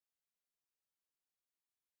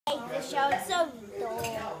the show. It's so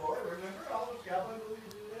dull.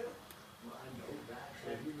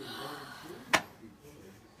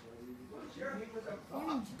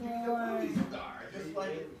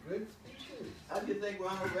 How do you think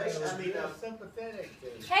Ronald Reagan? I mean, sympathetic.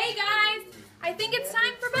 Hey guys, I think it's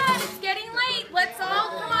time for bed. It's getting late. Let's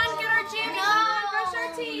all come on, get our jammies on, brush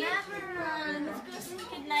our teeth. Let's go say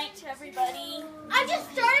goodnight to everybody. I just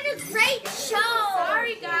started a great show.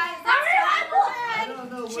 Sorry guys.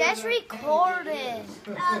 Just recorded.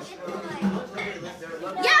 Yeah,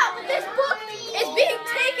 but this book is being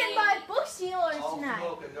taken by book stealers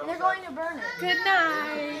tonight. They're going to burn it. Good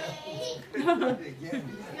night. Good night.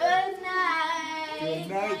 Good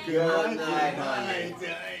night, good night, honey.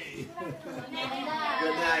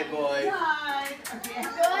 Good night, boys.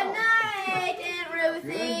 Good night, Aunt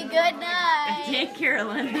Ruthie. Good night. Aunt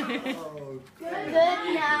Carolyn. Good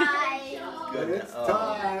night. Good night. It's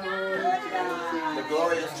time. The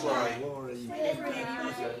glorious glory. Good Good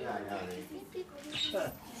night, honey.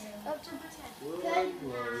 Up to the 10. Good night.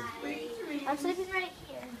 I'm sleeping right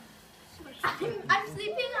here. I'm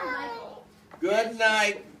sleeping on my bed. Good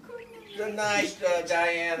night. Good night,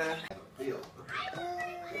 Diana.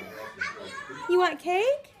 You want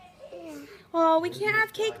cake? Oh, we can't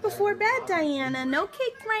have cake before bed, Diana. No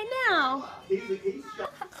cake right now.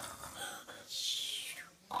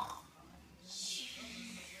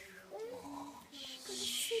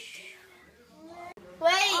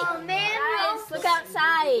 Wait. Oh man, guys, look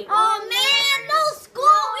outside. Oh man, no school.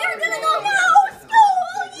 We were gonna go no school.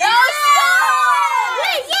 No school.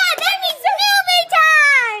 Wait, yeah, that means movie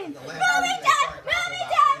time. Movie time. Movie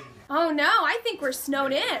time. Oh no, I think we're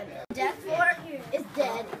snowed in. Death floor is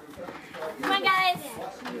dead. Come on, guys,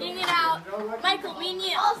 getting it out. Michael, me and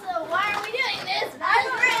you. Also, why are we doing this? I'm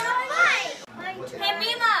ready to fight. Hey,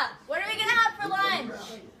 Mima, what are we gonna have for lunch?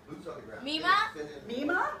 Mima?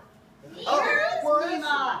 Mima?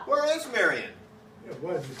 Oh, where is Marion? I Have you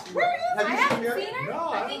haven't seen Marion? seen her. No,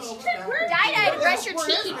 I think I she don't took know. work. Dye to brush your Where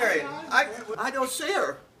is teeth. Marion? I don't see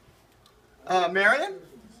her. Marion?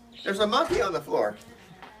 There's a monkey on the floor.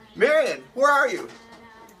 Marion, where are you?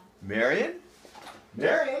 Marion?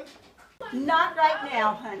 Marion? Not right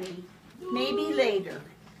now, honey. Maybe later.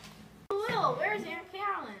 Will, where's Aunt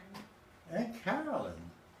Carolyn? Aunt Carolyn?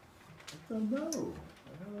 I don't know. I don't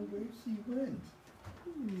know where she went.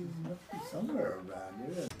 Must be somewhere around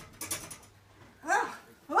here. Ah,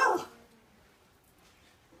 oh.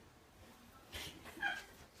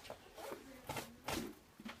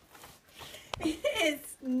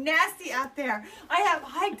 It's nasty out there. I have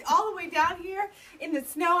hiked all the way down here in the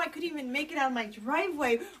snow. I couldn't even make it out of my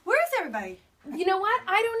driveway. Where's everybody? You know what?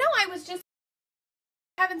 I don't know. I was just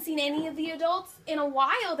haven't seen any of the adults in a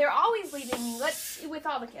while. They're always leaving with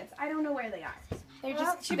all the kids. I don't know where they are. They're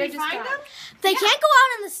just Should they're we just find gone. them? They can't go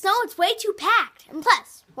out in the snow. It's way too packed. And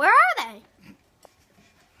plus, where are they?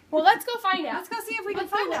 Well, let's go find out. Let's go see if we can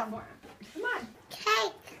Let's go find look them. for 'em. Come on.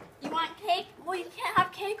 Cake. You want cake? Well, you can't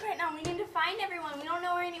have cake right now. We need to find everyone. We don't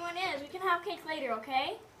know where anyone is. We can have cake later,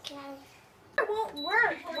 okay? Okay. It won't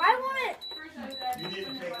work. Why won't it?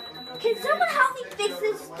 Can someone help me fix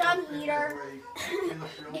this dumb heater?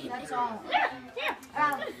 That's all. Yeah.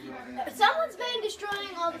 Someone's been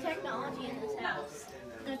destroying all the technology in this house.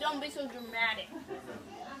 Don't be so dramatic.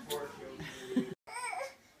 It's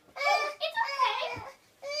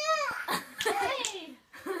okay. Hey.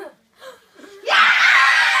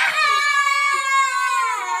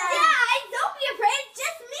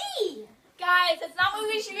 Guys, that's not what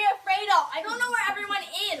we should be afraid of. I don't know where everyone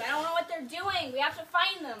is. I don't know what they're doing. We have to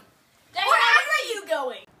find them. Diana, where are you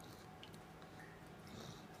going?